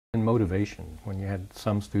in motivation, when you had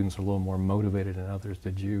some students a little more motivated than others,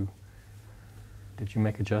 did you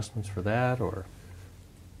make adjustments for that, or?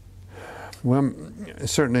 Well,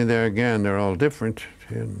 certainly there again, they're all different,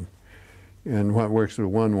 and what works with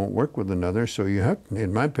one won't work with another. So you have,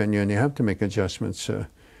 in my opinion, you have to make adjustments.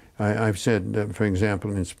 I've said, for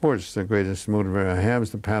example, in sports, the greatest motivator I have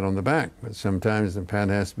is the pat on the back, but sometimes the pat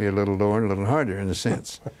has to be a little lower and a little harder, in a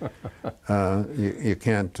sense. You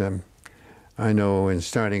can't. I know in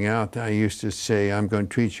starting out, I used to say, I'm going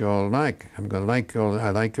to treat you all alike. I'm going to like you all.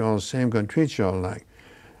 I like you all the same. I'm going to treat you all alike.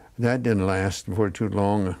 That didn't last for too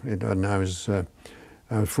long. I was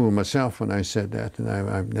fooling myself when I said that.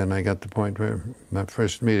 And then I got to the point where my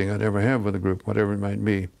first meeting I'd ever have with a group, whatever it might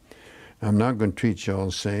be, I'm not going to treat you all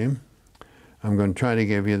the same. I'm going to try to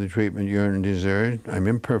give you the treatment you earn and deserve. I'm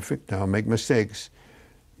imperfect. I'll make mistakes.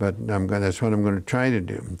 But that's what I'm going to try to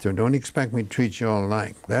do. So don't expect me to treat you all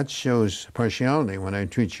alike. That shows partiality when I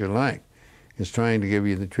treat you alike. It's trying to give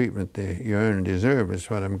you the treatment that you earn and deserve is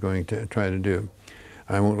what I'm going to try to do.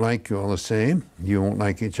 I won't like you all the same. You won't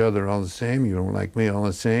like each other all the same. You don't like me all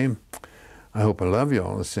the same. I hope I love you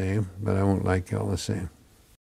all the same, but I won't like you all the same.